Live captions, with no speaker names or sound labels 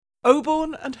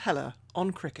Oborne and Heller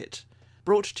on cricket,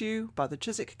 brought to you by the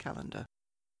Chiswick Calendar.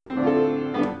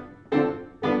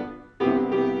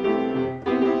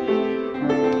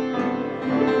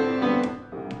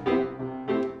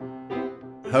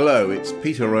 Hello, it's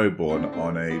Peter Oborne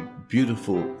on a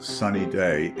beautiful sunny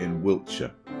day in Wiltshire.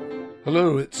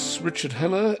 Hello, it's Richard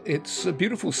Heller. It's a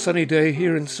beautiful sunny day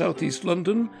here in southeast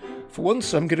London. For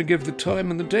once, I'm going to give the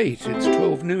time and the date. It's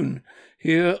 12 noon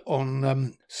here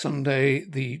on Sunday,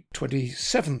 the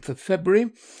 27th of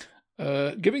February.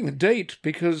 Giving the date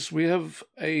because we have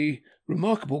a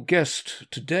remarkable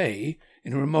guest today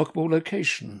in a remarkable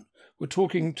location. We're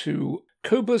talking to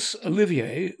Cobus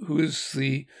Olivier, who is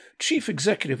the Chief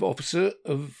Executive Officer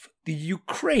of the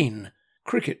Ukraine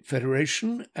Cricket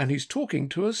Federation, and he's talking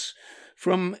to us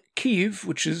from Kyiv,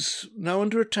 which is now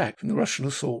under attack from the Russian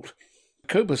assault.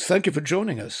 Cobus, thank you for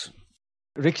joining us.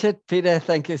 Richard, Peter,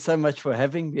 thank you so much for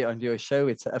having me on your show.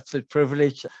 It's an absolute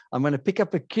privilege. I'm going to pick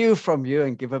up a cue from you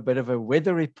and give a bit of a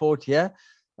weather report here.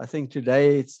 I think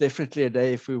today it's definitely a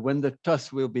day, if we win the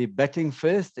toss, we'll be batting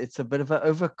first. It's a bit of an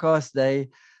overcast day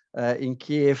in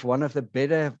Kyiv, one of the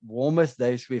better, warmest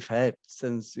days we've had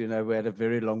since, we had a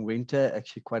very long winter,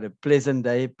 actually quite a pleasant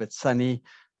day, but sunny.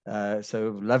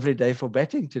 So lovely day for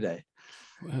batting today.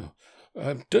 Wow.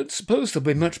 I don't suppose there'll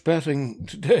be much batting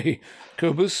today.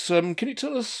 Cobus, can you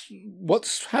tell us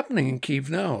what's happening in Kyiv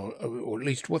now, or at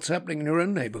least what's happening in your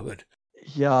own neighborhood?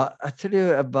 Yeah, I tell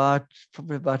you,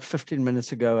 probably about 15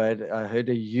 minutes ago, I heard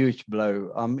a huge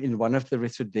blow. I'm in one of the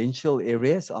residential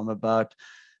areas. I'm about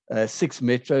 6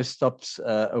 metro stops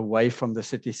away from the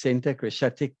city center,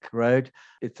 Crescent Road.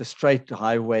 It's a straight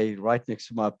highway right next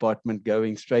to my apartment,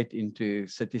 going straight into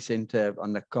city center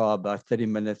on the car, about 30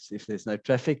 minutes if there's no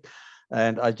traffic.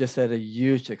 And I just had a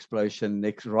huge explosion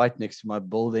right next to my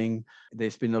building.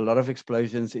 There's been a lot of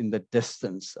explosions in the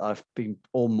distance.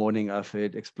 All morning, I've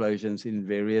heard explosions in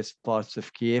various parts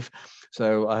of Kyiv.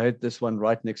 So I heard this one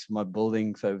right next to my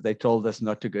building. So they told us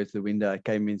not to go to the window. I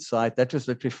came inside. That was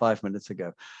literally 5 minutes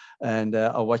ago. And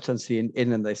I watched on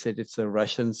CNN and they said it's the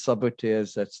Russian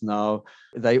saboteurs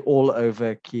they all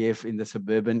over Kyiv in the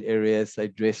suburban areas. They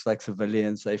dress like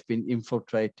civilians. They've been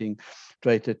infiltrated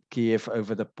Kyiv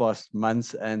over the past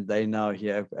months, and they now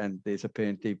here, and there's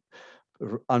apparently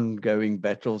ongoing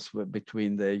battles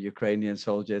between the Ukrainian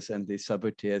soldiers and the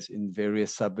saboteurs in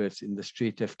various suburbs in the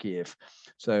street of Kyiv.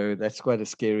 So that's quite a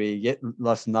scary. Yet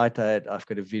last night I've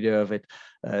got a video of it.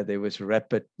 There was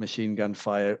rapid machine gun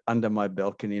fire under my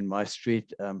balcony in my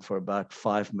street for about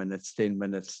 5 minutes, 10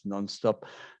 minutes nonstop.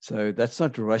 So that's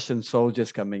not Russian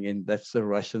soldiers coming in. That's the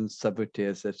Russian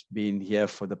saboteurs that's been here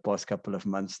for the past couple of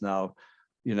months now,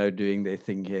 doing their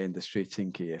thing here in the streets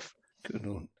in Kyiv. Good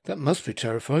Lord. That must be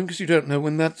terrifying because you don't know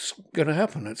when that's going to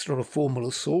happen. It's not a formal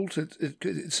assault.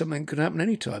 It's something that could happen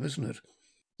any time, isn't it?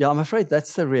 Yeah, I'm afraid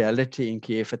that's the reality in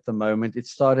Kyiv at the moment. It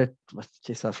started,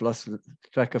 I've lost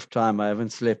track of time. I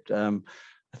haven't slept. I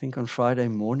think on Thursday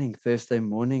morning,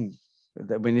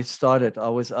 when it started, I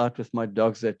was out with my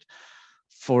dogs at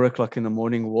 4 o'clock in the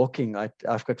morning walking.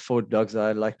 I've got 4 dogs.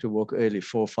 I like to walk early,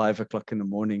 4 or 5 o'clock in the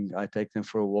morning. I take them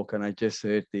for a walk, and I just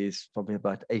heard these probably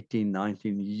about 18,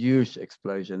 19 huge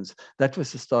explosions. That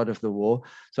was the start of the war.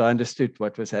 So I understood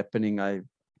what was happening. I'm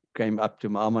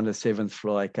on the 7th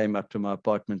floor. I came up to my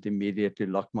apartment immediately,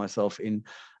 locked myself in,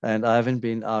 and I haven't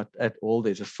been out at all.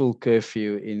 There's a full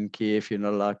curfew in Kyiv. You're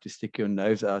not allowed to stick your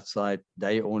nose outside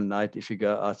day or night. If you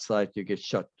go outside, you get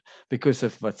shot because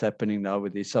of what's happening now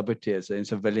with these saboteurs. They're in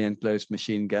civilian close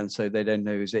machine guns, so they don't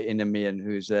know who's the enemy and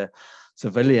who's a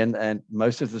civilian. And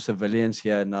most of the civilians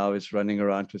here now is running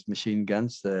around with machine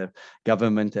guns. The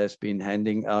government has been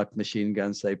handing out machine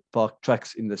guns. They park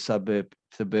trucks in the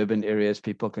suburban areas.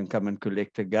 People can come and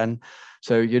collect a gun.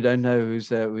 So you don't know who's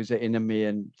the enemy,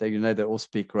 and they all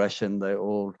speak Russian. They're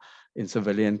all in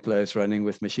civilian clothes running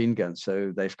with machine guns.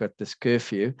 So they've got this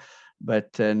curfew.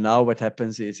 But now what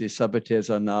happens is these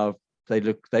saboteurs are now,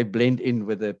 they blend in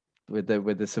with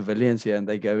the civilians here, and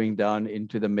they're going down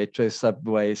into the metro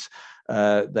subways.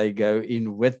 They go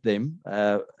in with them,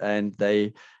 and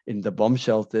they in the bomb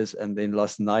shelters. And then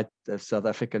last night, a South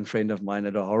African friend of mine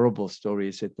had a horrible story.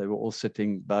 He said they were all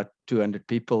sitting, about 200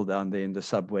 people down there in the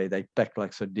subway. They packed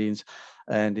like sardines.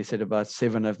 And he said about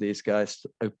 7 of these guys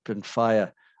opened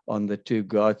fire on the 2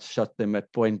 guards, shot them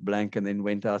at point blank, and then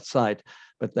went outside.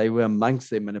 But they were amongst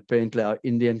them. And apparently our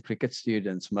Indian cricket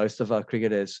students, most of our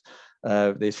cricketers,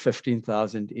 there's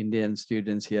 15,000 Indian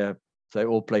students here. They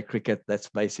all play cricket. That's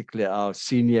basically our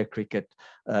senior cricket,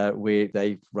 where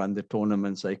they run the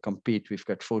tournaments, they compete. We've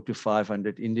got 400 to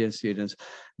 500 Indian students.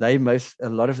 A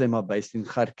lot of them are based in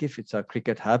Kharkiv. It's our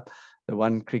cricket hub. The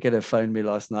one cricketer phoned me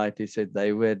last night. He said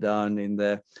they were down in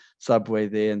the subway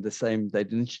there, and they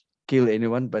didn't kill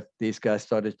anyone, but these guys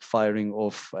started firing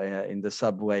off in the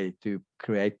subway to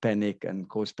create panic and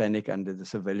cause panic under the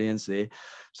civilians there.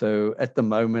 So at the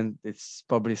moment, it's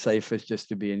probably safest just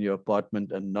to be in your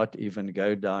apartment and not even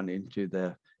go down into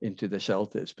the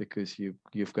shelters, because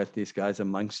you've got these guys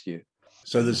amongst you.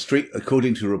 So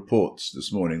according to reports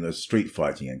this morning, there's street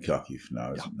fighting in Kharkiv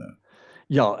now, isn't there?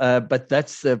 Yeah, but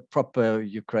that's the proper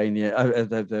Ukrainian.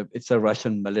 It's a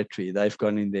Russian military. They've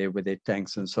gone in there with their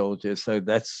tanks and soldiers. So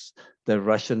that's the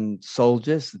Russian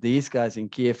soldiers. These guys in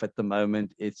Kiev at the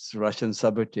moment, it's Russian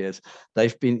saboteurs.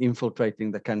 They've been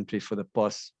infiltrating the country for the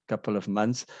past couple of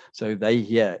months. So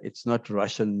it's not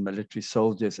Russian military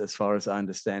soldiers, as far as I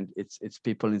understand. It's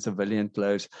people in civilian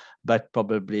clothes, but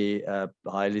probably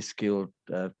highly skilled,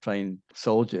 trained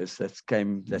soldiers that's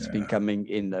been coming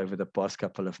in over the past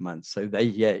couple of months. So they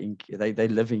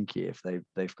live in Kiev.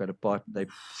 They've got a part.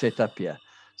 They've set up here.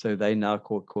 So they now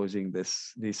causing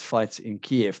these fights in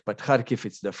Kiev, but Kharkiv,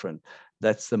 it's different.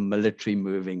 That's the military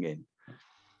moving in.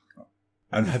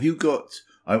 And have you got?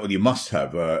 Well, you must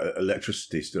have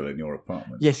electricity still in your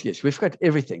apartment. Yes, we've got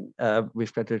everything.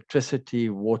 We've got electricity,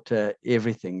 water,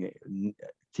 everything.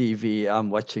 TV. I'm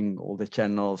watching all the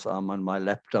channels. I'm on my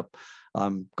laptop.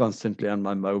 I'm constantly on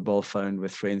my mobile phone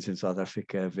with friends in South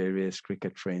Africa, various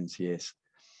cricket friends. Yes.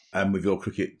 And with your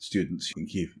cricket students in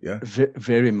Kiev, yeah?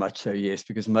 Very much so, yes,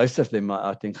 because most of them are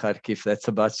out in Kharkiv. That's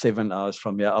about 7 hours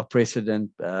from here. Our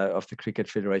president of the Cricket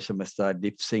Federation, Mr.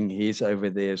 Deep Singh, he's over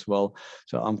there as well.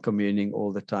 So I'm communing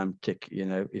all the time, check,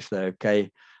 if they're okay.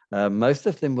 Most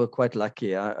of them were quite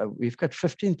lucky. We've got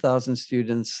 15,000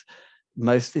 students,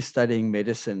 mostly studying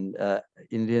medicine,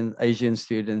 Asian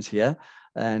students here.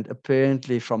 And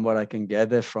apparently, from what I can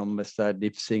gather from Mr.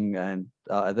 Deep Singh and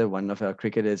one of our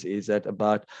cricketers, is that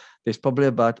there's probably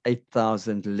about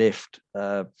 8,000 left.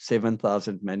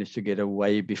 7,000 managed to get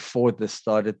away before this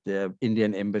started. The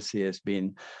Indian embassy has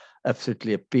been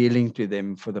absolutely appealing to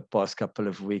them for the past couple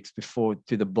of weeks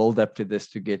to the build up to this,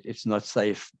 it's not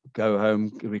safe, go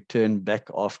home, return back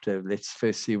after, let's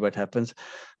first see what happens.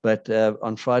 But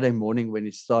on Friday morning when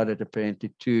it started,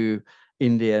 apparently 2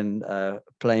 Indian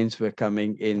planes were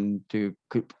coming in to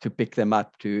pick them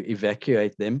up, to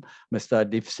evacuate them. Mr.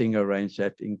 Deep Singh arranged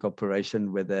that in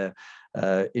cooperation with the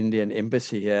Indian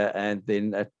embassy here. And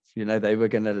then they were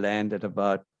going to land at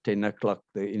about 10 o'clock.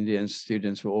 The Indian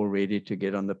students were all ready to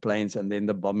get on the planes, and then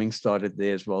the bombing started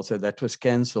there as well. So that was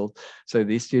cancelled. So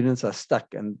these students are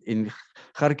stuck. And in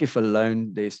Kharkiv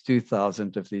alone, there's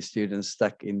 2,000 of these students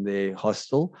stuck in their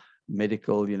hostel,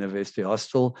 medical university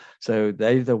hostel. So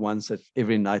they're the ones that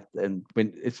every night, and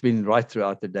when it's been right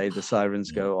throughout the day, the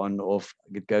sirens go on, off,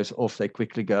 it goes off, they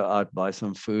quickly go out, buy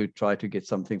some food, try to get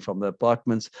something from the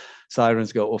apartments,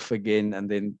 sirens go off again. And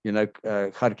then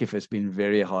Kharkiv has been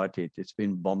very hard hit. It's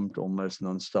been bombed almost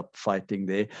non-stop, fighting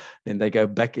there. Then they go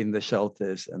back in the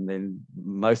shelters, and then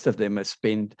most of them have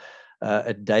spent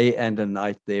a day and a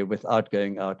night there without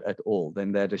going out at all.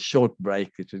 Then they had a short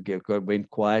break. Went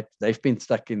quiet. They've been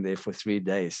stuck in there for 3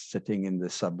 days, sitting in the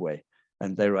subway,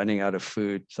 and they're running out of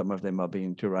food. Some of them are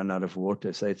beginning to run out of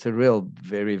water. So it's a real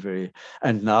very, very,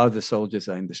 and now the soldiers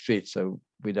are in the streets. So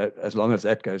we don't, as long as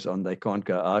that goes on, they can't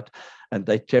go out, and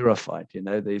they're terrified.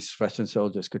 These Russian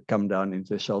soldiers could come down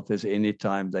into the shelters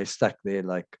anytime. They're stuck there,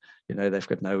 they've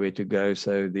got nowhere to go.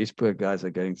 So these poor guys are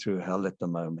going through hell at the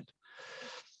moment.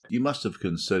 You must have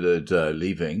considered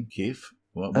leaving Kiev.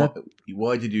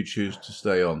 Why did you choose to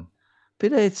stay on?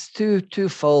 Peter, it's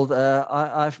twofold.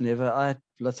 I had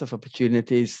lots of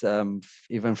opportunities,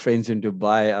 even friends in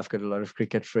Dubai. I've got a lot of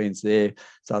cricket friends there.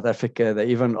 South Africa, they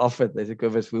even offered, they said,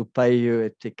 we'll pay you a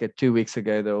ticket. 2 weeks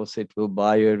ago, they all said, we'll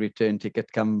buy you a return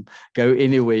ticket, go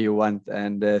anywhere you want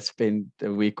and spend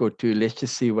a week or 2. Let's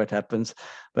just see what happens.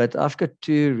 But I've got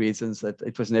 2 reasons that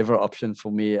it was never an option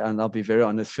for me. And I'll be very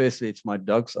honest. Firstly, it's my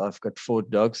dogs. I've got 4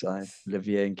 dogs. I live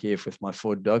here in Kiev with my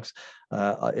 4 dogs.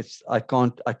 I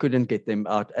couldn't get them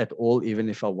out at all, even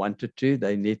if I wanted to.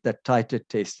 They need that tighter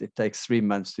test. It takes 3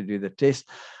 months to do the test.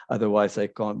 Otherwise, they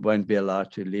won't be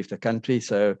allowed to leave the country.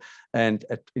 So,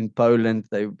 in Poland,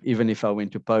 even if I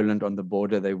went to Poland on the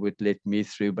border, they would let me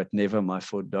through, but never my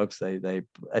 4 dogs. They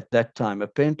at that time,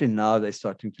 apparently now they're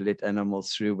starting to let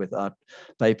animals through without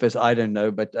papers. I don't know,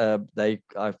 but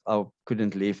I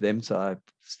couldn't leave them, so I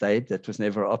stayed. That was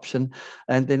never an option.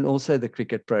 And then also the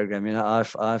cricket program.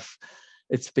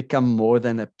 It's become more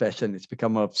than a passion. It's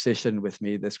become an obsession with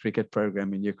me, this cricket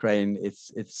program in Ukraine.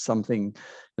 It's something,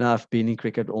 I've been in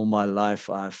cricket all my life.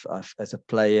 I've as a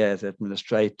player, as an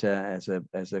administrator,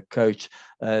 as a coach,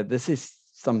 this is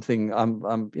something.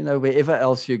 Wherever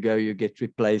else you go, you get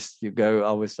replaced. You go.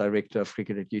 I was director of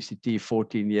cricket at UCT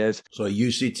 14 years. So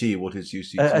UCT, what is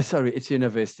UCT? Sorry, it's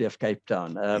University of Cape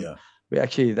Town. Yeah. We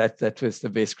actually, that was the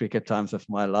best cricket times of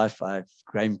my life.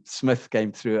 Graham Smith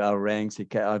came through our ranks.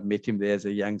 I met him there as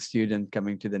a young student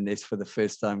coming to the nest for the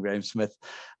first time. Graham Smith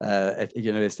at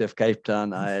University of Cape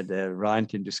Town. I had Ryan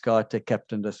Tinduscate,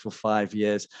 captained us for 5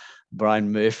 years.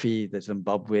 Brian Murphy, the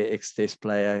Zimbabwe ex-test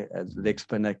player, leg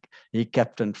spinner, he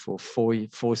captained for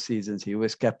four seasons. He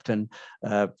was captain.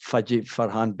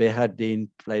 Farhan Behardien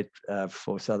played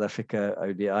for South Africa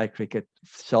ODI cricket.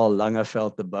 Charles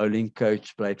Langeveld, the bowling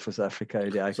coach, played for South Africa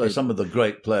ODI So some of the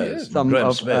great players. Yeah,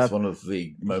 Graham Smith, one of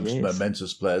the most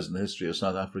momentous players in the history of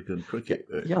South African cricket.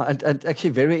 Yeah, and actually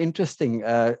very interesting,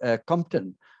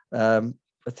 Compton.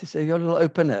 What's his, your little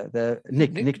opener,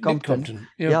 Nick Compton.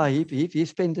 Yeah, he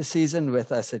spent a season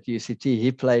with us at UCT.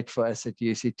 He played for us at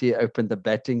UCT, opened the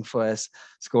batting for us,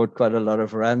 scored quite a lot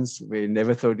of runs. We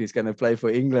never thought he's going to play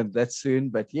for England that soon,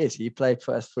 but yes, he played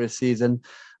for us for a season.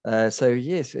 So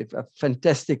yes, a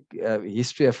fantastic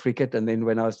history of cricket. And then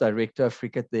when I was director of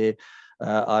cricket there,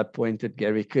 I appointed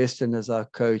Gary Kirsten as our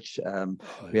coach.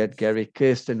 We had Gary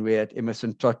Kirsten, we had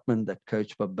Emerson Trotman that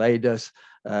coached Barbados.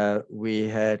 We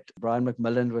had Brian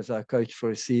McMillan was our coach for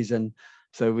a season.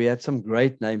 So we had some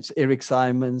great names. Eric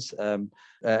Simons,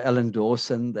 Alan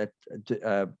Dawson,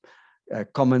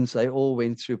 Commons, they all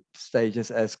went through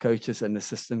stages as coaches and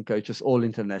assistant coaches, all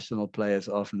international players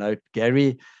of note.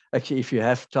 Gary, actually, if you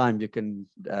have time, you can.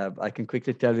 I can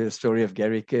quickly tell you the story of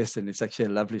Gary Kirsten. It's actually a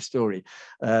lovely story.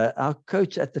 Our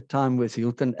coach at the time was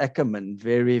Hilton Ackerman,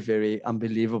 very, very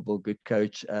unbelievable good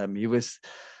coach. He was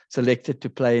selected to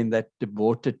play in that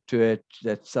deported tour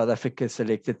that South Africa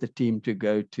selected the team to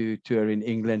go to tour in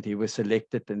England. He was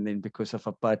selected, and then because of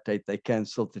apartheid, they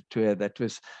cancelled the tour. That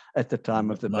was at the time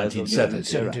of the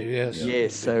 1970. Yes.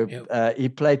 Yes. So he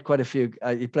played quite a few.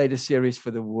 He played a series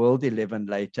for the World 11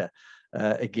 later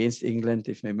against England,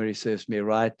 if memory serves me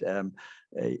right.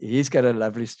 He's got a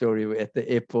lovely story at the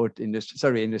airport in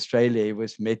Australia. He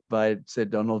was met by Sir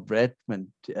Donald Bradman.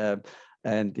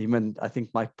 And him and I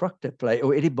think Mike Proctor play,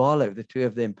 or Eddie Barlow, the two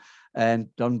of them. And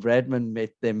Don Bradman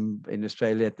met them in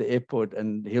Australia at the airport,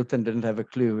 and Hilton didn't have a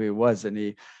clue who he was. And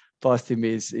he passed him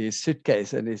his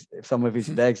suitcase and some of his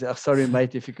bags. Oh, sorry,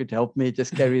 mate, if you could help me,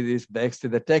 just carry these bags to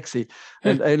the taxi.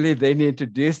 And only then he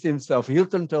introduced himself.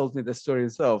 Hilton told me the story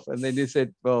himself. And then he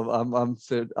said, well,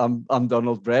 I'm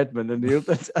Donald Bradman. And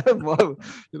Hilton said, well,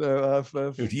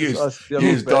 I've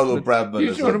used Donald Bradman.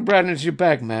 Use Donald Bradman as your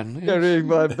bag man. Carrying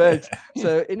my bags.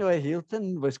 So anyway,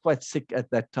 Hilton was quite sick at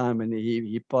that time, and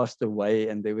he passed away,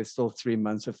 and there were still 3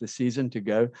 months of the season to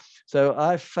go. So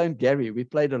I phoned Gary. We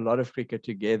played a lot of cricket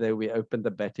together. We opened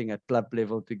the batting at club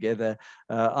level together.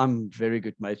 I'm very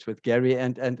good mates with Gary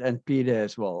and Peter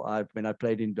as well. When I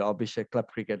played in Derbyshire club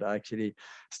cricket, I actually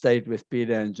stayed with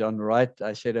Peter and John Wright.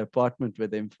 I shared an apartment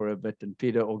with them for a bit, and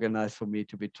Peter organized for me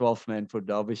to be 12th man for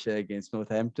Derbyshire against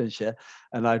Northamptonshire.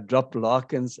 And I dropped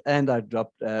Larkins and I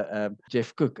dropped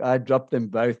Jeff Cook. I dropped them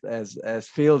both as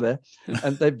fielder,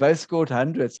 and they both scored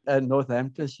hundreds. And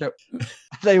Northamptonshire,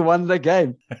 they won the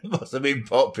game. It must have been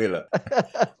popular.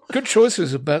 Good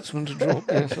choices of batsmen to drop,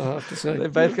 yes, I have to say. They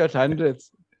both got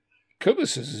hundreds.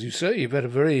 Cobus, as you say, you've had a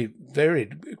very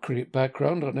varied cricket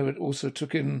background. I know it also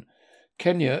took in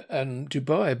Kenya and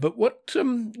Dubai. But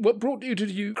what brought you to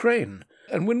Ukraine?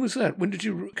 And when was that? When did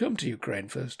you come to Ukraine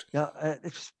first? Yeah,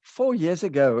 it's 4 years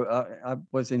ago. I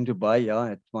was in Dubai,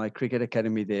 at my cricket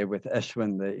academy there with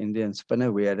Ashwin, the Indian spinner.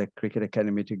 We had a cricket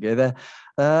academy together.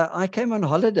 I came on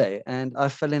holiday and I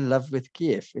fell in love with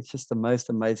Kiev. It's just the most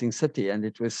amazing city, and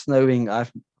it was snowing.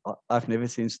 I've never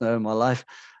seen snow in my life,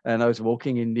 and I was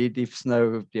walking in knee-deep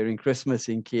snow during Christmas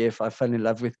in Kiev. I fell in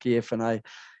love with Kiev, and I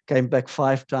came back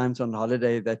 5 times on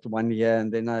holiday that 1 year,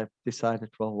 and then I decided,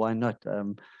 well, why not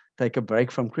take a break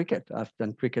from cricket? I've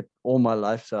done cricket all my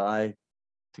life, so I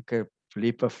took a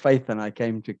leap of faith and I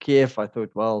came to Kiev. I thought,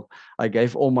 well, I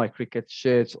gave all my cricket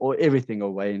shirts or everything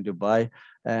away in Dubai,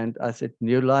 and I said,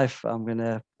 new life.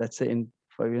 That's the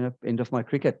end of my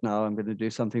cricket now. I'm going to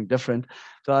do something different.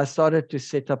 So I started to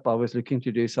set up. I was looking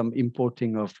to do some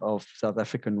importing of South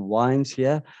African wines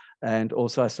here. And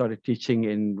also I started teaching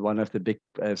in one of the big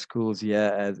schools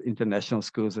here as international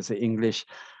schools as an English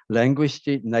language,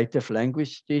 native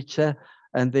language teacher.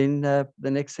 And then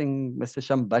the next thing, Mr.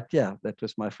 Shambatia, that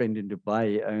was my friend in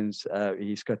Dubai,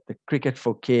 he's got the Cricket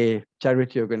for Care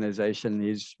charity organization,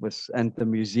 and the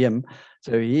museum.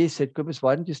 So he said, Cobus,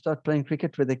 why don't you start playing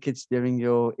cricket with the kids during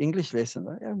your English lesson?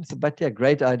 Oh, yeah, Mr. Bhatia,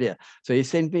 great idea. So he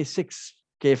sent me 6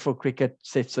 Care for Cricket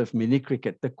sets of mini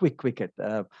cricket, the quick cricket.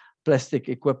 plastic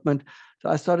equipment. So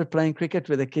I started playing cricket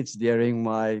with the kids during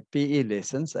my PE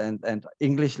lessons and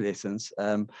English lessons.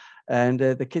 And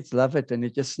the kids love it, and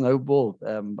it just snowballed.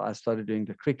 I started doing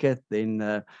the cricket,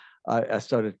 then I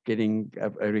started getting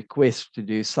a request to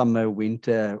do summer,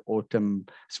 winter, autumn,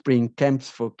 spring camps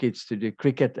for kids to do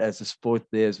cricket as a sport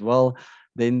there as well.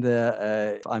 Then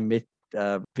I met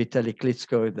Vitaly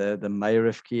Klitschko, the mayor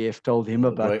of Kiev, told him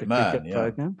about the cricket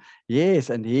program. Yes,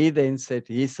 and he then said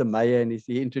he's the mayor, and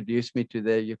he introduced me to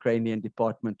the Ukrainian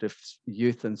Department of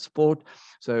Youth and Sport.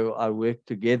 So I work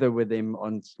together with them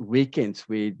on weekends.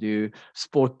 We do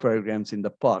sport programs in the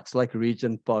parks, like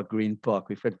Regent Park, Green Park.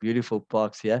 We've got beautiful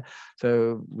parks here.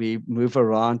 So we move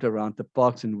around the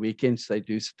parks, and weekends they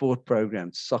do sport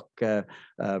programs, soccer,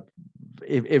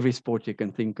 every sport you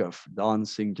can think of,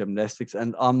 dancing, gymnastics.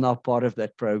 And I'm now part of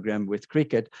that program with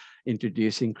cricket,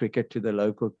 introducing cricket to the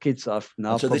local kids. I've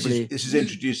now so this is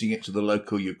introducing it to the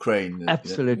local Ukraine.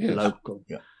 Absolutely local.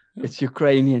 Yeah. It's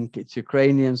Ukrainian kids,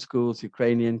 Ukrainian schools,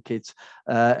 Ukrainian kids.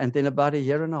 And then about a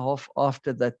year and a half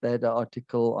after that, they had an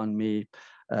article on me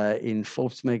in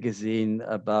Forbes magazine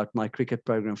about my cricket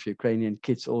program for Ukrainian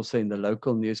kids, also in the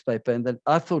local newspaper. And then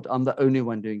I thought I'm the only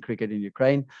one doing cricket in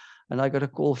Ukraine. And I got a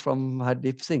call from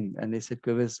Hardeep Singh, and they said,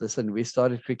 Cobus, listen, we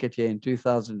started cricket here in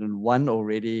 2001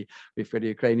 already. We've got the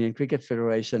Ukrainian Cricket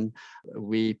Federation.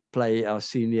 We play our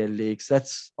senior leagues.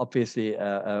 That's obviously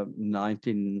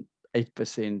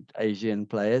 8% Asian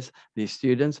players, these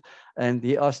students. And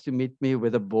he asked to meet me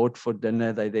with a board for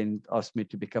dinner. They then asked me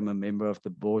to become a member of the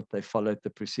board. They followed the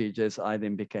procedures. I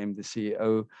then became the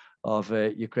CEO of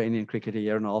Ukrainian cricket a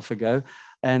year and a half ago.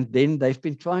 And then they've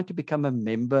been trying to become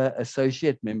a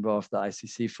associate member of the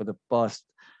ICC for the past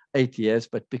 8 years.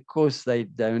 But because they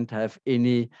don't have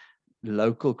any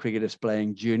local cricketers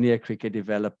playing junior cricket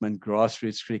development,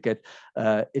 grassroots cricket,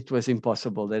 it was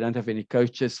impossible. They don't have any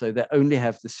coaches, so they only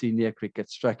have the senior cricket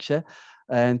structure.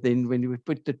 And then when we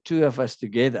put the two of us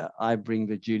together, I bring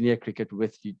the junior cricket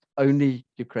with only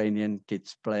Ukrainian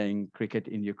kids playing cricket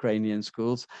in Ukrainian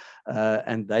schools.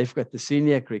 And they've got the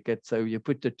senior cricket. So you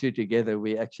put the two together,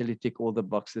 we actually tick all the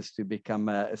boxes to become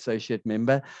an associate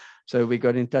member. So we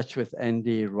got in touch with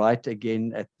Andy Wright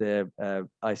again at the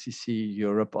ICC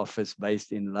Europe office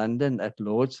based in London at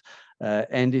Lord's.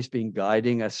 Andy's been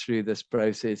guiding us through this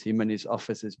process. Him and his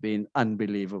office has been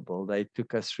unbelievable. They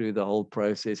took us through the whole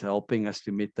process, helping us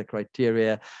to meet the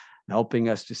criteria, helping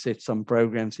us to set some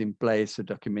programs in place, the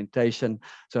documentation.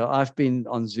 So I've been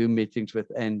on Zoom meetings with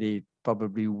Andy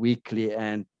probably weekly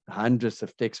and hundreds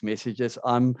of text messages.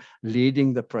 I'm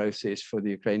leading the process for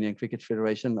the Ukrainian Cricket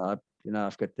Federation.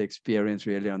 I've got the experience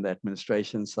really on the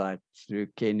administration side through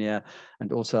Kenya,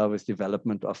 and also I was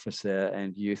development officer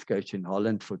and youth coach in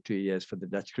Holland for 2 years for the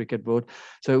Dutch Cricket Board.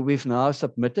 So we've now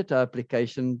submitted our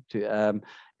application to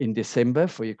in December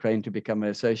for Ukraine to become an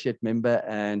associate member,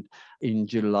 and in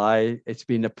July it's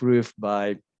been approved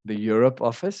by the Europe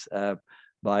office.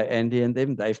 By Andy and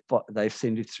them, they've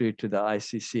sent it through to the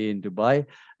ICC in Dubai,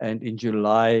 and in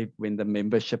July, when the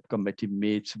membership committee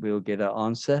meets, we'll get an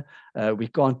answer. We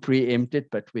can't preempt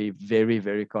it, but we're very,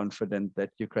 very confident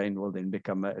that Ukraine will then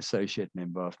become an associate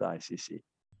member of the ICC.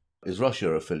 Is Russia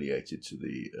affiliated to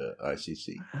the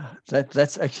ICC?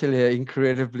 That's actually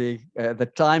incredibly,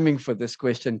 the timing for this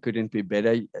question couldn't be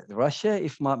better. Russia,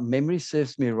 if my memory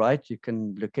serves me right, you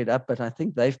can look it up, but I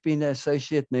think they've been an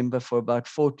associate member for about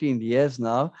 14 years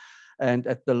now. And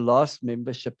at the last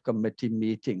membership committee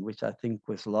meeting, which I think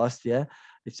was last year,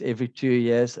 it's every 2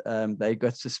 years, they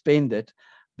got suspended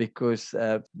because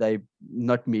they're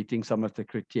not meeting some of the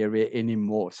criteria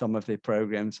anymore. Some of their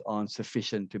programs aren't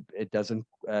sufficient. It doesn't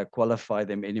qualify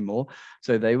them anymore.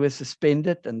 So they were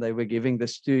suspended, and they were giving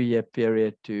this 2-year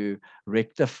period to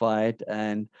rectify it.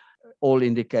 And all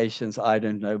indications, I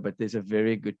don't know, but there's a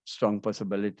very good, strong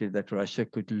possibility that Russia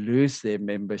could lose their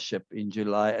membership in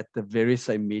July at the very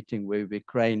same meeting where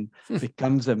Ukraine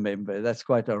becomes a member. That's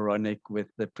quite ironic with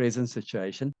the present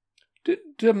situation.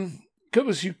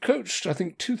 Cobus, you coached, I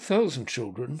think, 2,000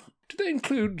 children. Did they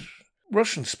include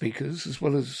Russian speakers as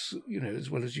well as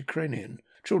Ukrainian?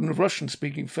 Children of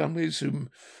Russian-speaking families whom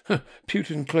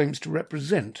Putin claims to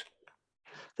represent?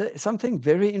 There's something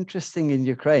very interesting in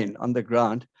Ukraine on the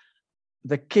ground.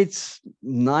 The kids,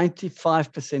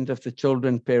 95% of the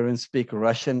children, parents speak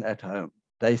Russian at home.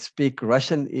 They speak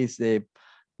Russian is their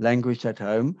language at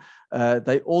home.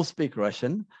 They all speak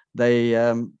Russian. They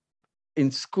in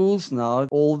schools now,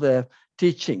 all the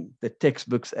teaching, the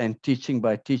textbooks and teaching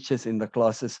by teachers in the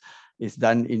classes is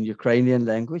done in Ukrainian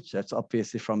language. That's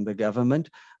obviously from the government.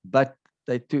 But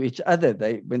to each other.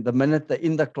 When the minute they're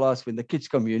in the class, when the kids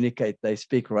communicate, they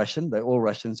speak Russian. They're all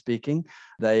Russian speaking.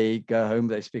 They go home,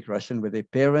 they speak Russian with their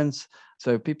parents.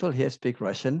 So people here speak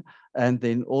Russian. And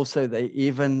then also they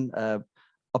even,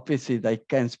 obviously they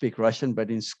can speak Russian, but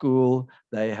in school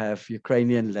they have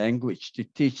Ukrainian language to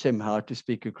teach them how to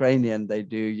speak Ukrainian. They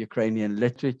do Ukrainian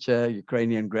literature,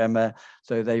 Ukrainian grammar.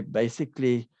 So they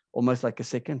basically almost like a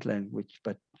second language,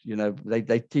 but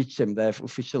they teach them. They have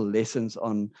official lessons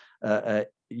on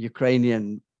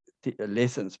Ukrainian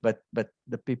lessons, but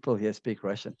the people here speak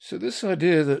Russian. So this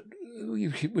idea that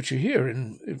which you hear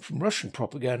from Russian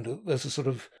propaganda, there's a sort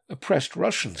of oppressed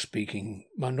Russian-speaking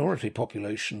minority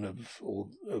population of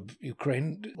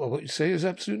Ukraine. Well, what you say is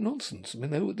absolute nonsense. I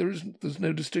mean, there's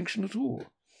no distinction at all.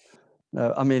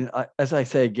 No, I mean, as I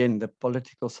say again, the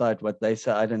political side, what they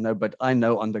say, I don't know, but I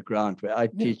know on the ground where I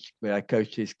teach, where I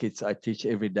coach these kids, I teach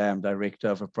every day. I'm director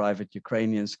of a private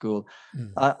Ukrainian school.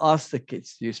 I ask the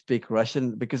kids, do you speak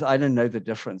Russian? Because I don't know the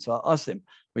difference. So I ask them,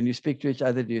 when you speak to each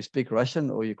other, do you speak Russian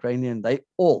or Ukrainian?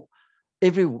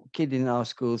 Every kid in our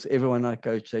schools, everyone I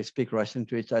coach, they speak Russian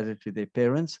to each other, to their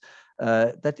parents.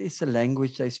 That is the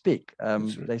language they speak.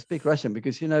 They speak Russian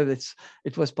because,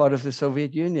 it was part of the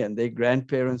Soviet Union. Their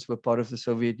grandparents were part of the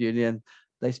Soviet Union.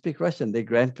 They speak Russian. Their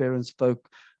grandparents spoke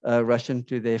Russian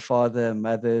to their father,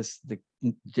 mothers.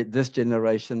 This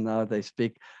generation now, they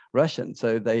speak Russian.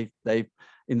 So they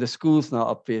in the schools now,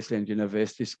 obviously, and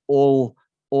universities, all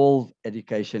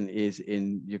education is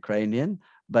in Ukrainian.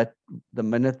 But the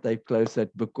minute they close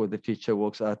that book or the teacher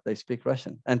walks out, they speak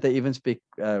Russian. And they even speak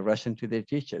Russian to their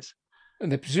teachers.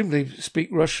 And they presumably speak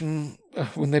Russian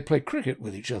when they play cricket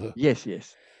with each other. Yes.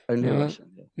 Only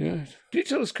Russian. Yeah. Do you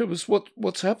tell us, Cobus,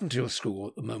 what's happened to your school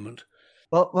at the moment?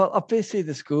 Well, obviously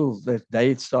the school, the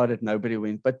day it started, nobody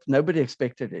went, but nobody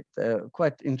expected it.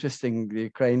 Quite interesting. The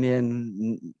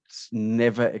Ukrainians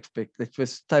never expected. It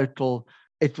was total.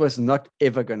 It was not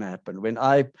ever going to happen. When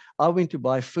I went to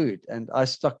buy food and I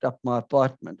stocked up my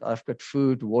apartment, I've got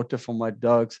food, water for my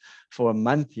dogs for a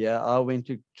month here. I went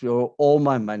to draw all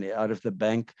my money out of the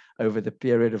bank over the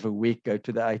period of a week, go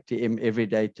to the ATM every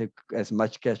day, took as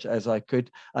much cash as I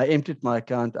could. I emptied my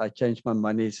account, I changed my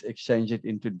monies, exchanged it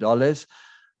into dollars.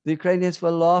 The Ukrainians were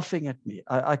laughing at me.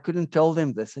 I couldn't tell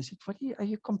them this. I said, are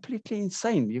you completely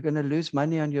insane? You're going to lose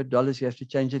money on your dollars. You have to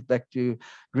change it back to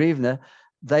hryvnia.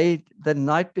 The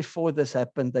night before this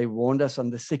happened, they warned us on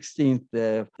the 16th.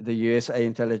 The USA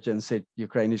intelligence said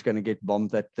Ukraine is going to get bombed,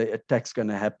 that the attack's going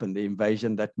to happen, the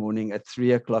invasion that morning at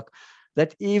 3:00.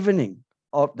 That evening,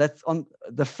 that's on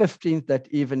the 15th, that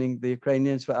evening, the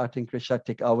Ukrainians were out in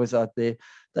Kreshchatyk. I was out there.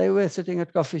 They were sitting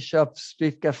at coffee shops,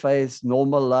 street cafes,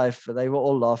 normal life. They were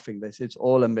all laughing. They said it's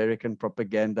all American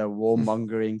propaganda,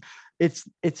 warmongering.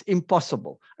 It's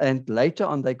impossible. And later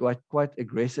on, they got quite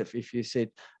aggressive. If you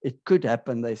said it could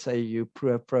happen, they say you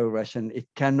pro-Russian. It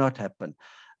cannot happen.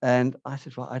 And I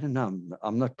said, well, I don't know.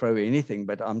 I'm not pro anything,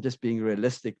 but I'm just being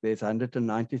realistic. There's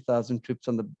 190,000 troops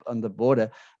on the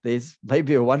border. There's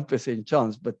maybe a 1%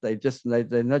 chance, but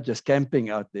they're not just camping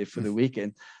out there for the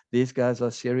weekend. These guys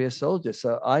are serious soldiers.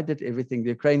 So I did everything. The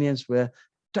Ukrainians were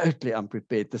totally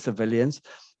unprepared, the civilians.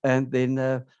 And then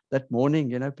that morning,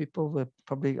 people were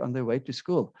probably on their way to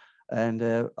school. And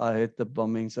I heard the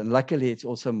bombings. And luckily, it's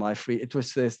also it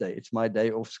was Thursday. It's my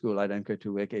day off school. I don't go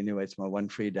to work anyway. It's my one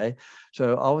free day.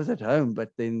 So I was at home.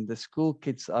 But then the school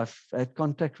kids, I've had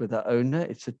contact with the owner.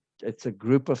 It's a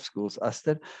group of schools,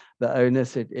 Aster. The owner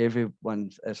said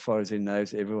everyone, as far as he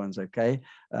knows, everyone's okay.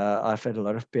 I've had a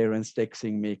lot of parents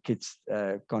texting me, kids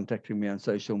contacting me on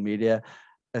social media.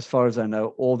 As far as I know,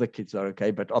 all the kids are okay,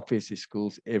 but obviously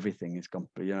schools, everything is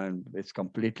it's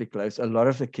completely closed. A lot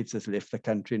of the kids has left the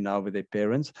country now with their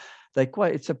parents.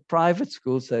 It's a private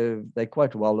school, so they're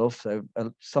quite well off. So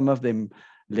some of them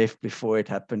left before it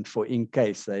happened, for in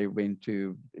case they went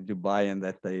to Dubai and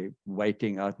that they're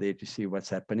waiting out there to see what's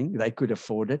happening. They could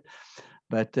afford it.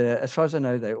 But as far as I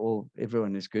know,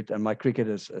 everyone is good. And my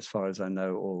cricketers, as far as I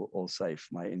know, all safe,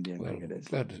 my Indian cricketers.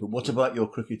 But what about your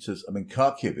cricketers? I mean,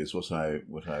 Kharkiv is what I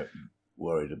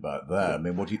worried about there. I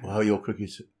mean, how are your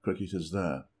cricketers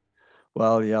there?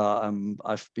 Well, yeah,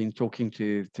 I've been talking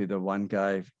to the one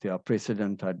guy, to our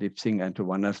president, Hardeep Singh, and to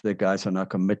one of the guys on our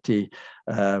committee.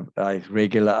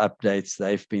 Regular updates.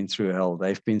 They've been through hell.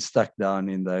 They've been stuck down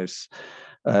in those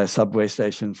subway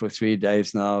station for 3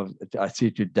 days now. I see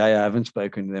today, I haven't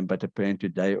spoken to them, but apparently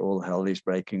today all hell is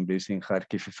breaking loose in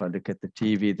Kharkiv. If I look at the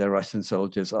TV, the Russian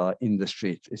soldiers are in the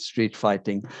street. It's street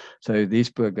fighting. So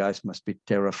these poor guys must be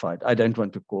terrified. I don't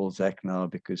want to call Zach now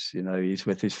because, he's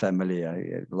with his family.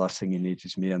 Last thing he needs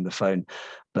is me on the phone.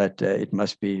 But it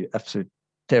must be absolutely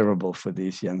terrible for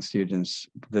these young students.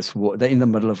 This war, they're in the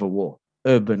middle of a war.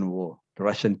 urban war. The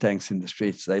Russian tanks in the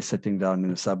streets, they're sitting down in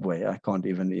the subway. I can't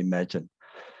even imagine.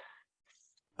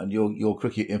 And your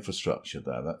cricket infrastructure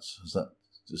there, is that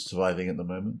surviving at the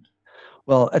moment?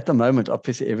 Well, at the moment,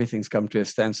 obviously, everything's come to a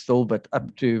standstill, but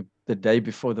up to the day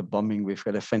before the bombing, we've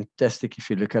got a fantastic, if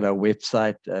you look at our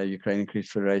website,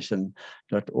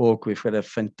 ukrainiancricketfederation.org, we've got a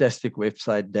fantastic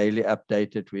website, daily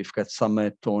updated. We've got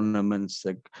summer tournaments,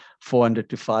 like 400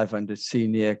 to 500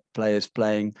 senior players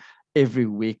playing every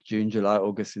week, June, July,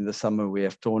 August. In the summer, we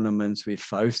have tournaments. We've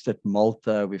hosted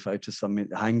Malta. We've hosted some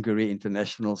in Hungary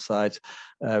international sides.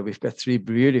 We've got 3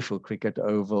 beautiful cricket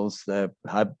ovals. The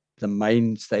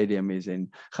main stadium is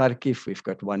in Kharkiv. We've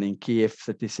got one in Kiev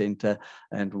city center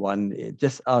and one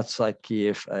just outside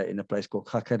Kiev in a place called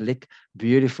Khakarlik.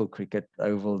 Beautiful cricket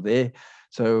oval there.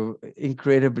 So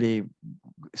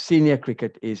senior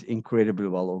cricket is incredibly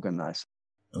well organized.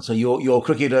 And so your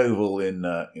cricket oval in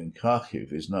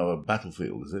Kharkiv is now a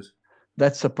battlefield, is it?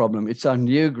 That's the problem. It's our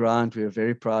new ground. We're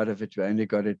very proud of it. We only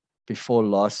got it before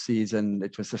last season.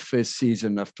 It was the first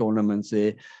season of tournaments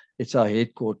there. It's our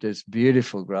headquarters,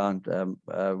 beautiful ground.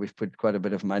 We've put quite a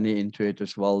bit of money into it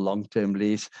as well, long-term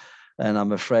lease. And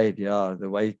I'm afraid,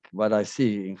 what I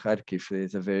see in Kharkiv,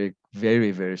 there's a very, very,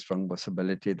 very strong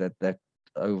possibility that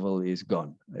oval is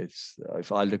gone.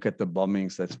 If I look at the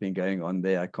bombings that's been going on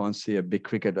there, I can't see a big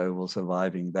cricket oval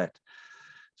surviving that.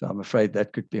 So I'm afraid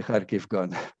that could be Kharkiv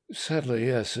gone. Sadly,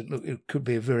 yes. It could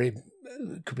be a very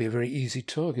easy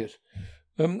target.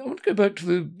 I want to go back to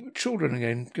the children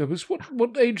again, Gobus.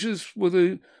 What ages were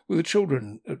the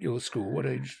children at your school? What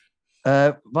age?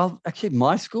 Well, actually,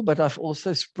 my school, but I've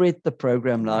also spread the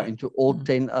program now into all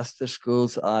 10 Ulster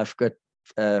schools. I've got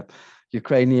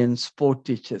Ukrainian sport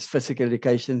teachers, physical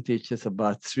education teachers,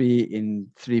 about 3 in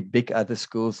 3 big other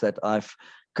schools that I've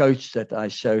coached, that I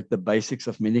showed the basics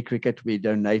of mini cricket. We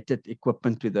donated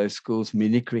equipment to those schools,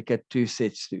 mini cricket, 2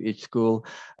 sets to each school,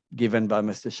 given by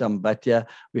Mr. Shambatia.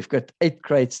 We've got 8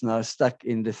 crates now stuck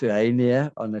in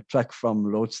Lithuania on a truck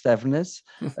from Lord Staveners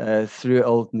through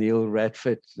old Neil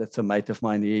Radford. That's a mate of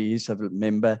mine. He's a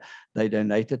member. They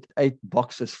donated 8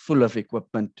 boxes full of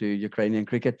equipment to Ukrainian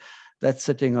cricket. That's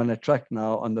sitting on a truck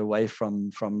now on the way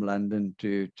from London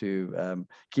to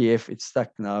Kiev. It's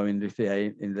stuck now in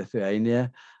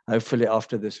Lithuania. Hopefully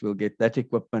after this, we'll get that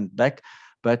equipment back.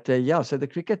 But so the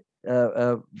cricket,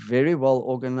 very well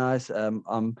organized.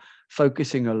 I'm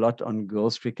focusing a lot on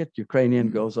girls cricket. Ukrainian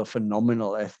girls are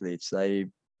phenomenal athletes. They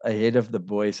ahead of the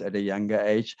boys at a younger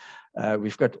age.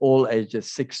 We've got all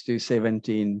ages, 6 to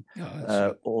 17,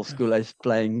 all school age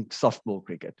playing softball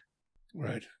cricket.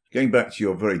 Right. Going back to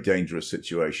your very dangerous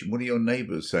situation, what are your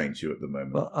neighbours saying to you at the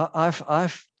moment? Well,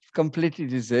 I've completely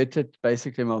deserted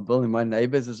basically my building. My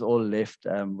neighbours is all left.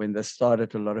 When they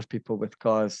started, a lot of people with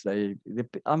cars.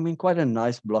 I'm in quite a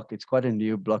nice block. It's quite a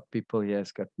new block. People here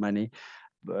has got money.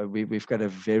 We've got a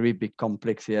very big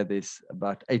complex here. There's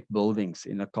about 8 buildings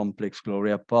in a complex,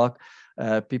 Gloria Park.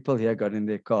 People here got in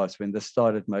their cars. When they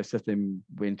started, most of them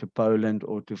went to Poland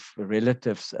or to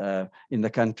relatives in the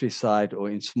countryside or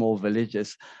in small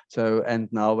villages. And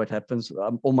now what happens,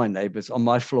 all my neighbors, on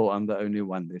my floor, I'm the only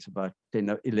one. There's about 10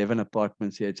 or 11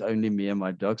 apartments here. It's only me and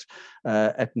my dogs.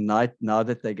 At night, now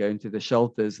that they go into the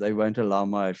shelters, they won't allow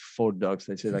my 4 dogs.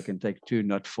 They said I can take 2,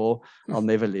 not 4. I'll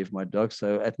never leave my dogs.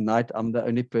 So at night, I'm the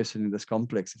only person in this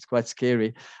complex. It's quite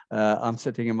scary. I'm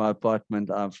sitting in my apartment.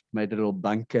 I've made a little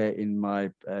bunker in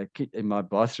my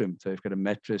bathroom. So I've got a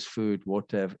mattress, food,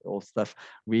 water, all stuff.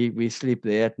 We sleep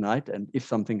there at night. And if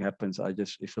something happens,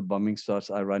 if the bombing starts,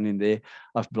 I run in there.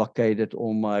 I've blockaded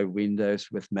all my windows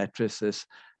with mattresses.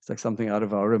 It's like something out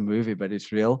of a horror movie, but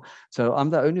it's real. So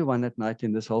I'm the only one at night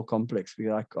in this whole complex.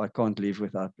 I can't leave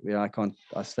without,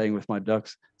 I'm staying with my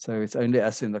dogs. So it's only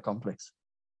us in the complex.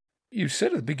 You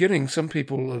said at the beginning some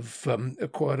people have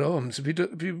acquired arms. Have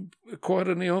you acquired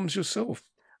any arms yourself?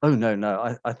 Oh,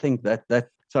 no. I think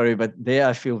sorry, but there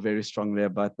I feel very strongly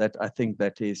about that. I think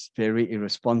that is very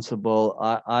irresponsible.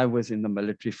 I was in the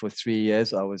military for 3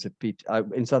 years. I was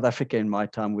in South Africa in my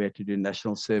time. We had to do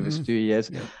national service 2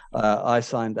 years. Yeah. I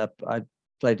signed up. I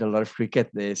played a lot of cricket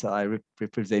there, so I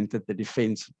represented the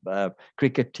defence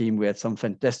cricket team. We had some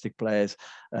fantastic players.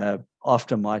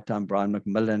 After my time, Brian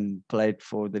McMillan played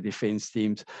for the defence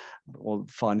teams, all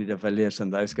Fani de Villiers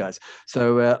and those guys.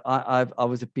 So I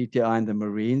was a PTI in the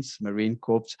Marine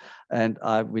Corps, and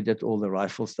we did all the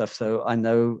rifle stuff. So I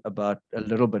know a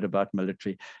little bit about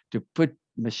military. To put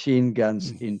machine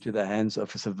guns into the hands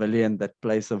of a civilian that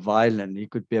plays the violin. He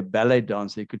could be a ballet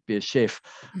dancer, he could be a chef,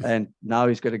 and now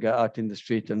he's got to go out in the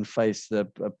street and face a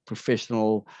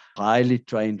professional, highly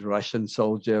trained Russian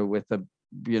soldier with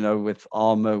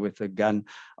armor, with a gun.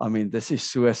 I mean, this is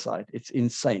suicide. It's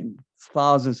insane.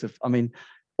 thousands of, I mean,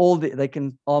 they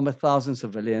can arm 1,000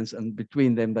 civilians, and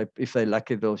between them, if they're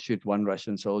lucky, they'll shoot one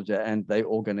Russian soldier, and they're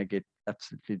all going to get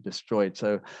absolutely destroyed.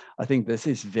 So I think this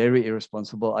is very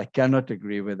irresponsible. I cannot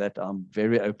agree with that. I'm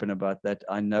very open about that.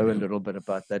 I know a little bit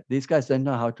about that. These guys don't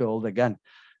know how to hold a gun.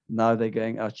 Now they're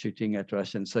going out shooting at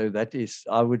Russians. So that is,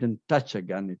 I wouldn't touch a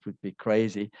gun. It would be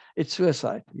crazy. It's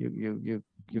suicide. You're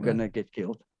going to get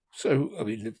killed. So, I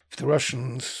mean, if the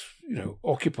Russians,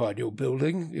 occupied your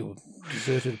building, you're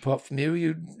deserted apart from you,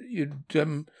 you'd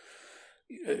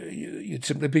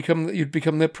simply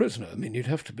become their prisoner. I mean, you'd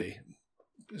have to be.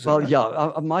 Well, right?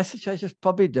 Yeah, my situation is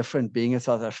probably different. Being a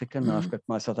South African, I've got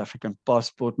my South African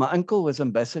passport. My uncle was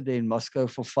ambassador in Moscow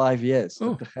for 5 years,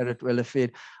 Dr. Gerrit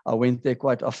Olivier. I went there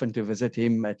quite often to visit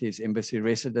him at his embassy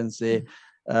residence there.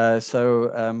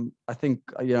 So I think,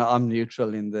 I'm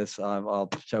neutral in this. I'll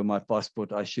show my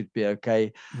passport. I should be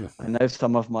okay. Yeah. I know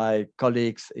some of my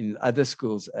colleagues in other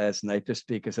schools as native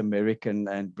speakers, American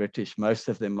and British. Most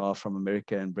of them are from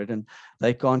America and Britain.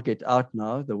 They can't get out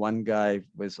now. The one guy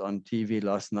was on TV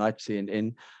last night,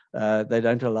 CNN. They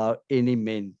don't allow any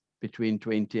men between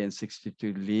 20 and 60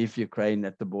 to leave Ukraine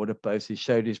at the border post. He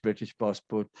showed his British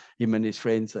passport. Him and his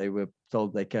friends, they were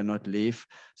told they cannot leave.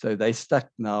 So they stuck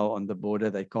now on the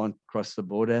border. They can't cross the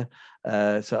border.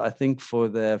 So I think for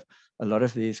a lot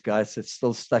of these guys that's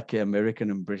still stuck here,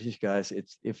 American and British guys,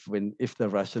 it's if the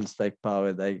Russians take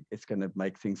power, it's going to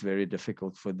make things very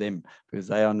difficult for them, because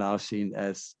they are now seen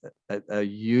as a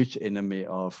huge enemy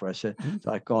of Russia.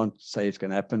 So I can't say it's going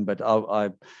to happen, but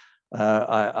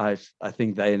I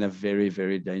think they're in a very,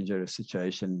 very dangerous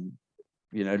situation.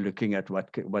 Looking at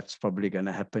what's probably going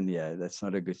to happen here, that's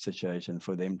not a good situation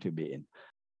for them to be in.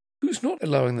 Who's not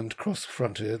allowing them to cross the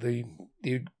frontier? The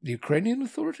Ukrainian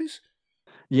authorities?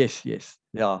 Yes,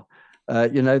 yeah.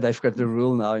 They've got the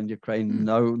rule now in Ukraine: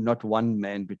 no, not one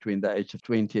man between the age of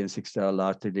 20 and 60 are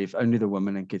allowed to leave. Only the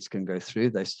women and kids can go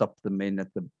through. They stopped the men at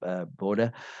the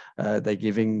border. They're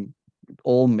giving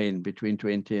all men between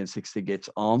 20 and 60 gets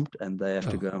armed, and they have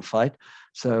to go and fight.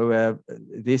 So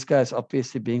these guys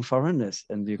obviously being foreigners,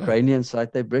 and the Ukrainian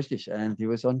side, they're British. And he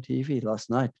was on TV last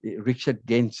night. Richard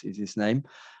Gens is his name.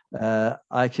 I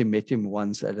actually met him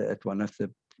once at one of the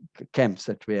camps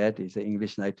that we had. He's an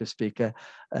English native speaker,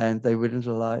 and they wouldn't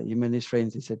allow him and his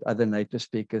friends. He said other native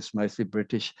speakers, mostly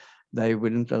British, they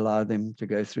wouldn't allow them to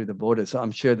go through the border. So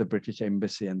I'm sure the British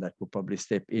embassy and that will probably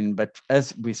step in. But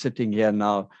as we're sitting here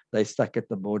now, they're stuck at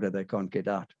the border. They can't get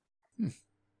out.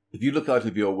 If you look out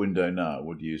of your window now,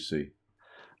 what do you see?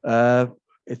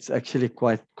 It's actually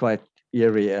quite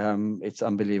eerie. It's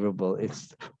unbelievable.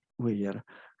 It's weird.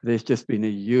 There's just been a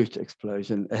huge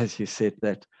explosion, as you said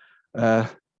that.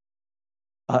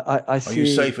 I see. Are you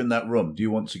safe in that room? Do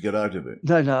you want to get out of it?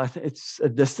 No, it's a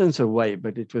distance away,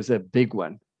 but it was a big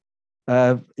one.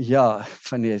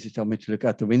 Funny as you told me to look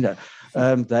out the window.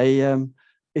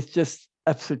 It's just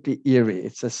absolutely eerie.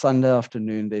 It's a Sunday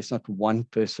afternoon. There's not one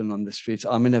person on the streets.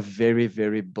 I'm in a very,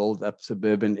 very built-up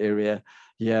suburban area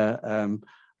here.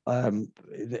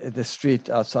 The street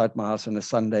outside my house on a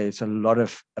Sunday, it's a lot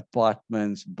of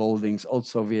apartments, buildings, old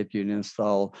Soviet Union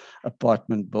style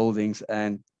apartment buildings,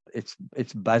 and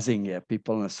it's buzzing here.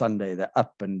 People on a Sunday, they're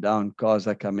up and down, cars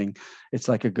are coming. It's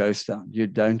like a ghost town. You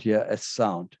don't hear a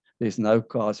sound. There's no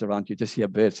cars around. You just hear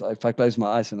birds. If I close my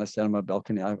eyes and I stand on my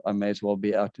balcony, I may as well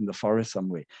be out in the forest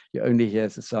somewhere. You only hear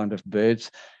the sound of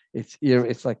birds. It's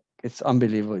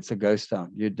unbelievable. It's a ghost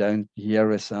town. You don't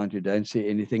hear a sound. You don't see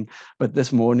anything. But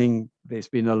this morning, there's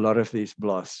been a lot of these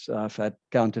blasts. I've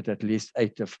counted at least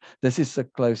 8 of. This is the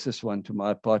closest one to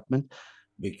my apartment.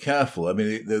 Be careful. I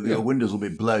mean, the windows will be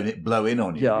blow in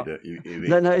on you.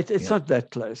 Yeah. No, it's not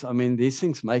that close. I mean, these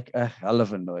things make a hell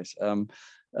of a noise.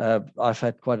 I've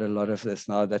had quite a lot of this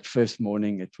now. That first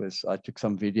morning, I took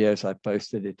some videos. I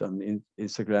posted it on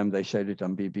Instagram. They showed it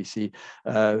on BBC.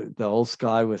 The whole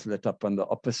sky was lit up on the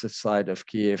opposite side of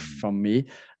Kiev from me.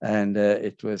 And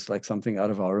it was like something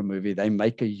out of a horror movie. They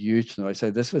make a huge noise.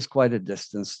 So this was quite a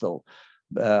distance still.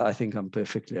 I think I'm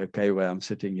perfectly okay where I'm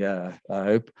sitting here.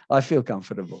 I feel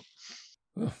comfortable.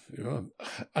 Oh,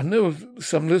 I know of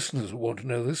some listeners who want to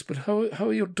know this, but how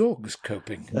are your dogs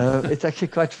coping? It's actually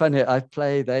quite funny. I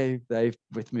play, they're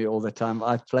with me all the time.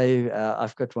 I play,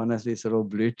 I've got one of these little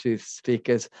Bluetooth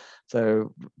speakers.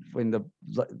 So when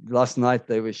last night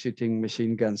they were shooting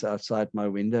machine guns outside my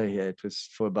window here, it was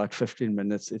for about 15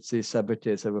 minutes. It's these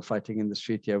saboteurs that were fighting in the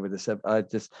street here with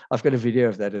I've got a video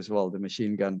of that as well, the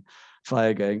machine gun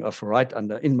fire going off right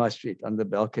in my street, on the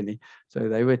balcony. So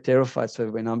they were terrified. So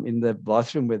when I'm in the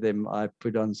bathroom with them, I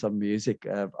put on some music.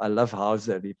 I love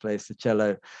Hauser. He plays the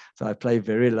cello. So I play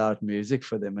very loud music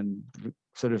for them and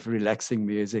sort of relaxing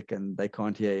music, and they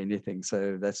can't hear anything.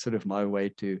 So that's sort of my way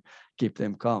to keep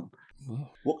them calm.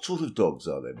 What sort of dogs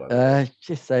are they, by the way?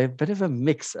 Just a bit of a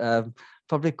mix.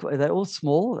 Probably they're all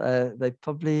small. They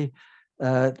probably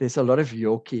there's a lot of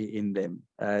Yorkie in them.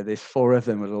 There's 4 of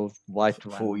them, little white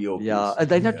ones. 4 Yorkies. Yeah,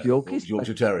 they're not Yorkies.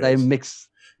 Yorkshire Terriers. They mix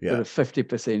sort of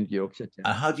 50% Yorkshire Terriers.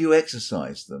 And how do you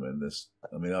exercise them in this?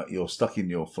 I mean, you're stuck in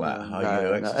your flat. How do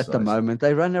you exercise? At the moment,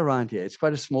 they run around here. It's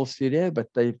quite a small studio, but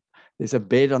there's a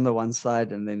bed on the one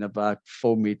side and then about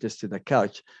 4 meters to the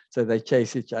couch. So they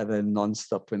chase each other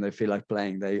non-stop when they feel like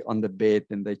playing. They on the bed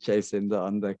and they chase them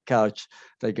on the couch.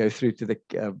 They go through to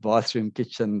the bathroom,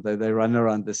 kitchen. They run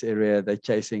around this area. They're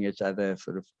chasing each other,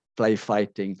 sort of play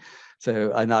fighting.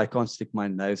 So I know I can't stick my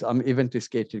nose. I'm even too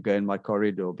scared to go in my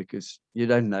corridor because you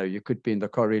don't know. You could be in the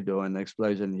corridor and the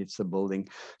explosion hits the building.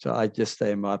 So I just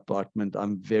stay in my apartment.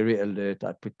 I'm very alert.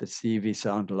 I put the CV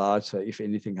sound loud, so if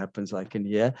anything happens, I can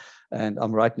hear. And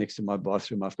I'm right next to my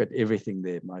bathroom. I've got everything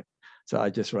there, Mike. So I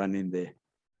just run in there.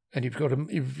 And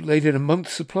you've laid in a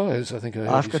month's supplies, I think.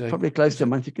 I've got probably close to a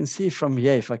month. You can see from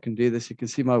here, if I can do this, you can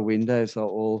see my windows are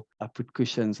all, I put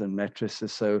cushions and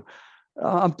mattresses. So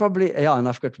I'm probably, and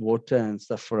I've got water and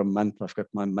stuff for a month. I've got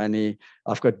my money.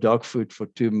 I've got dog food for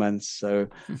 2 months. So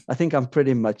I think I'm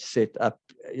pretty much set up.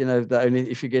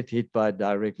 If you get hit by a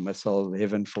direct missile,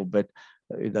 heaven forbid,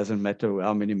 it doesn't matter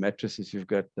how many mattresses you've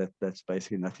got, that's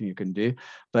basically nothing you can do.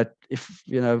 But if,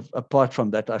 apart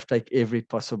from that, I've taken every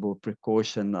possible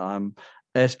precaution. I'm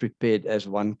as prepared as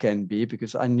one can be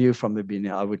because I knew from the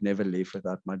beginning I would never leave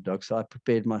without my dog. So I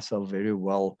prepared myself very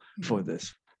well for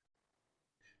this.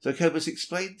 So Cobus,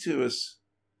 explain to us,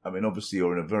 I mean, obviously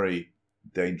you're in a very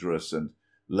dangerous and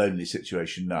lonely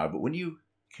situation now, but when you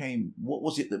came, what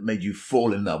was it that made you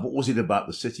fall in love? What was it about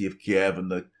the city of Kiev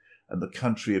and the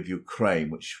country of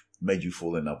Ukraine which made you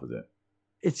fall in love with it?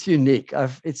 It's unique.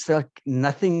 It's like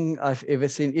nothing I've ever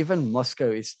seen. Even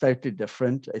Moscow is totally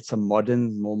different. It's a more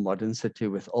modern city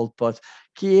with old parts.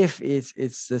 Kiev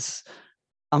it's this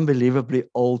unbelievably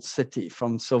old city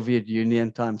from Soviet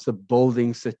Union times. The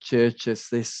buildings, the churches,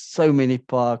 there's so many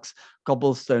parks,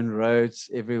 cobblestone roads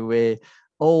everywhere,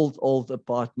 old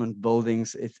apartment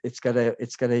buildings. It's got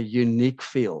a unique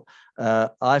feel.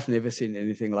 I've never seen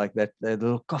anything like that. The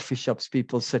little coffee shops,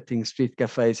 people sitting, street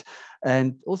cafes,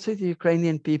 and also the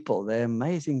Ukrainian people. They're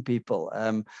amazing people.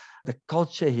 The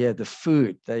culture here, the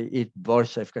food, they eat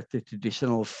borscht. They've got the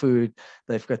traditional food.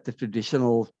 They've got the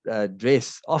traditional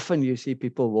dress. Often you see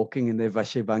people walking in their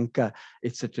vashivanka.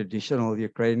 It's a traditional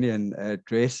Ukrainian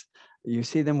dress. You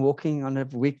see them walking on a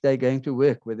weekday going to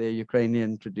work with their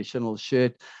Ukrainian traditional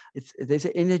shirt. There's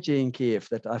an energy in Kiev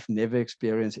that I've never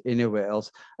experienced anywhere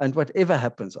else. And whatever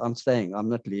happens, I'm staying. I'm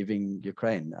not leaving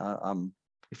Ukraine.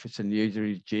 If it's a new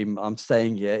regime, I'm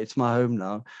staying here. It's my home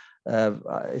now.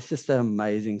 It's just an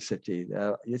amazing city.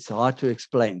 It's hard to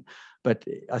explain. But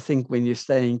I think when you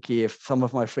stay in Kiev, some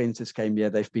of my friends just came here.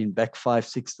 They've been back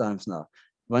 5-6 times now.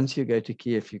 Once you go to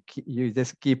Kiev, you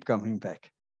just keep coming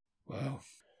back. Wow.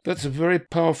 That's a very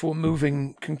powerful,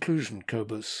 moving conclusion,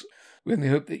 Cobus. We only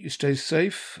hope that you stay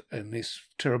safe in this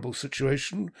terrible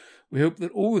situation. We hope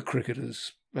that all the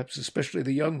cricketers, perhaps especially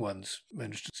the young ones,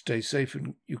 manage to stay safe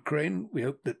in Ukraine. We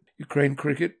hope that Ukraine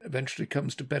cricket eventually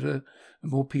comes to better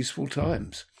and more peaceful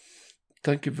times.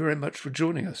 Thank you very much for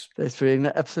joining us. It's really an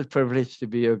absolute privilege to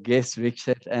be your guest,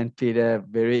 Richard and Peter.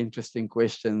 Very interesting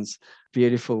questions.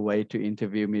 Beautiful way to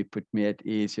interview me, put me at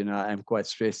ease. I'm quite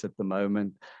stressed at the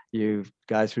moment. You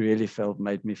guys really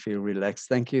made me feel relaxed.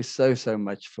 Thank you so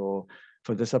much for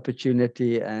this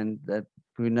opportunity. And that,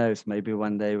 who knows, maybe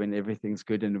one day when everything's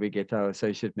good and we get our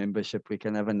associate membership, we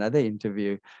can have another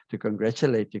interview to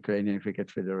congratulate Ukrainian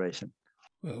Cricket Federation.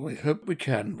 Well, we hope we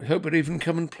can. We hope it even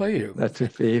come and play you. That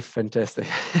would be fantastic.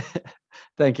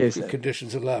 Thank you, sir. If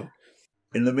conditions allow.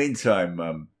 In the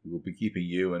meantime, we'll be keeping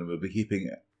you and we'll be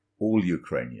keeping all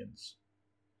Ukrainians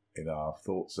in our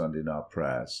thoughts and in our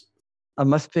prayers. I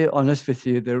must be honest with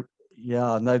you. The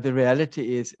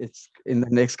reality is it's in the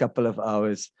next couple of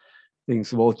hours,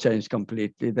 things will change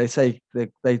completely. They say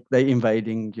they're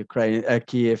invading Ukraine,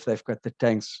 Kiev. They've got the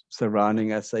tanks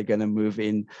surrounding us. They're going to move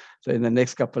in. So in the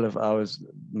next couple of hours,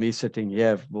 me sitting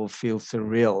here will feel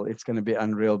surreal. It's going to be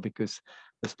unreal because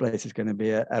this place is going to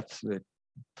be an absolute,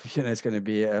 it's going to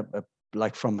be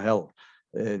like from hell.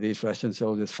 these Russian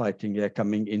soldiers fighting here,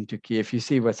 coming into Kiev. You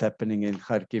see what's happening in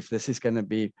Kharkiv. This is going to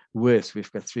be worse.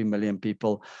 We've got 3 million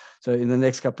people. So in the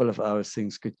next couple of hours,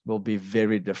 things will be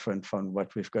very different from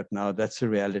what we've got now. That's the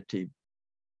reality.